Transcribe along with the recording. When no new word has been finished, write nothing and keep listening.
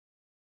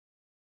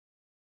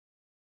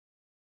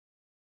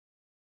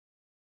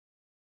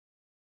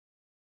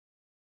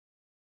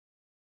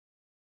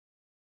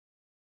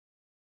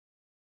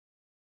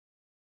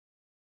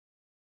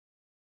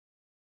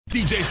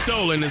DJ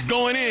Stolen is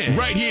going in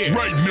right here,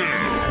 right now.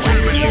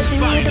 What do I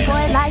do with a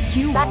boy like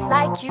you?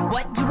 Like you?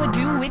 What do I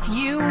do with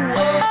you?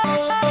 What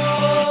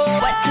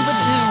do I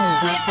do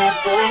with a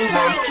boy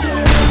like you?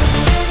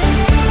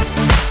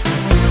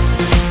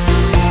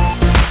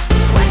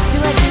 What do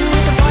I do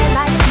with a boy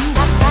like you?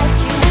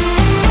 Like you?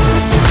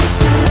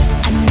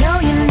 I know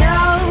you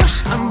know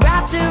I'm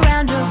wrapped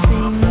around your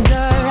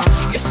finger.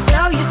 You're so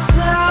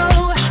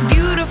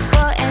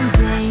beautiful and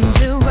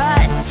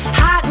dangerous,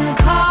 hot and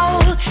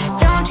cold.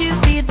 Don't you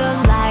see the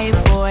light,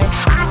 boy?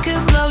 I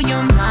could blow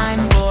your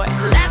mind, boy.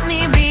 Let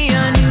me be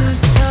your new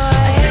toy.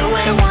 I do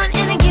what I want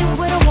and I get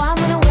what I want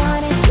when I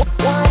want it.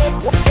 Want it.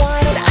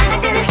 So I'm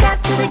not gonna stop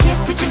till I get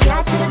what you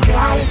got till I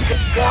got it.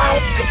 What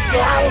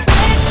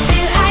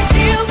do I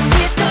do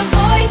with a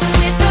boy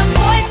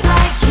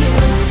like you?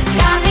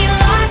 Got me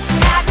lost,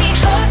 got me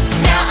hooked.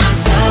 Now I'm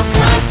so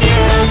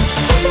confused.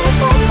 Is this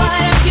all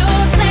part of your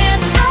plan?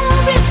 I don't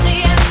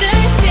really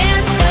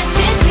understand what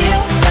to do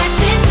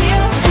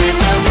with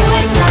a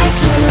boy like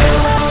you.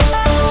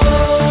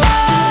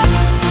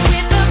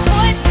 With a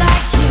boy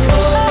like you.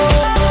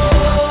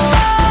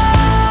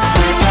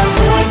 With a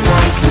boy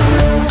like you.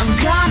 I'm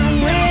gonna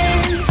win,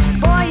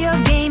 boy, your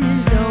game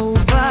is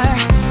over.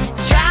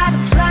 Try to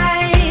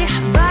play,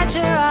 but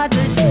your odds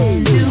are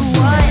 10 to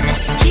 1.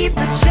 Keep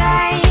the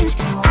change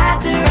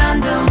after I'm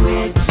done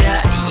with ya.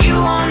 You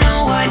won't know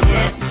what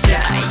hit ya.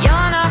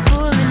 You're not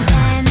fooling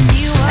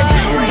anyone. I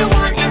do what I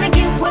want and I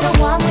get what I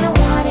want when I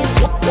want it.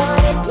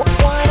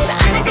 So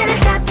I'm not gonna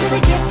stop till I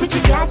get what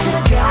you got till I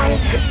got it.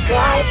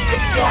 What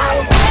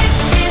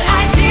do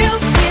I do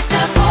with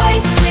a boy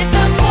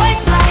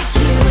like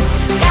you?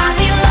 Got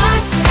me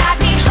lost, got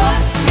me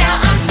hooked. Now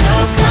I'm so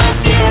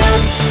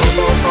confused. Is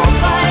this all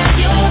part of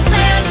your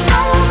plan? I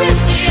don't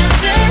really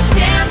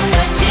understand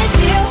what to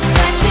do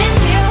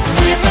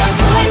with a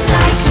boy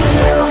like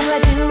you. What do I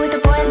do with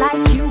a boy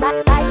like you? What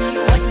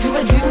do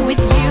I do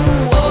with you?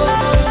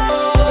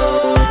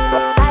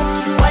 Like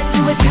you. What do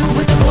I do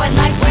with a boy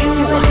like you? What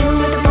do I do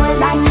with a boy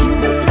like you?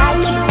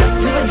 Like you. What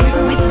do I do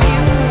with you?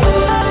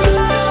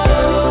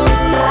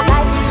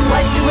 Like you.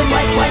 What do I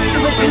do? What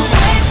do I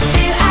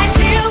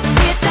do? What do I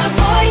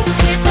do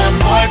with a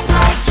boy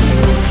like you?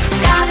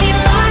 Got me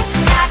lost,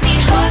 got me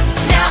hooked.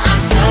 Now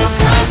I'm so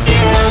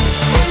confused.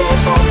 Is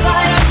this all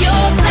part of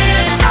your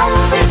plan? I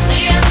don't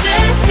really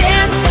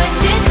understand what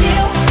to do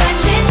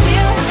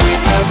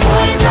with a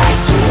boy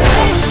like you.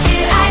 What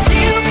do I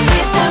do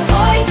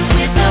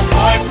with a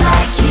boy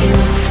like you?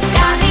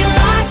 Got me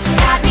lost,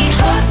 got me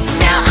hooked.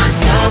 Now I'm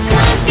so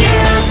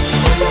confused.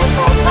 Is this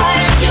all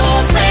part of your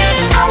plan?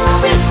 I don't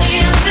really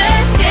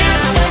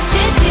understand what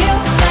to do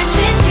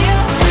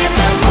with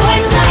a boy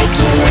like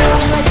you.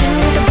 What do I do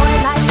with a boy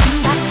like you?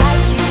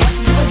 Like you. What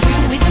do I do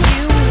with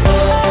you?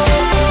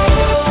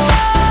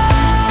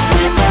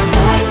 With a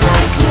boy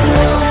like you.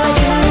 What do I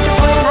do with a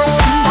boy like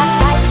you?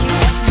 Like you.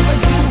 What do I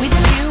do with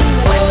you?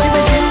 What do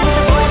I do with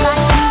a boy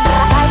like you?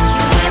 Like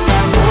you. With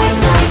a boy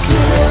like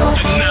you.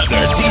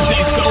 Another DJ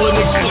Stolen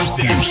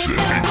exclusive.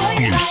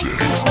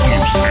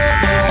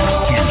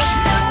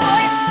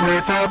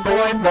 With a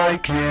boy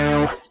like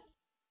you.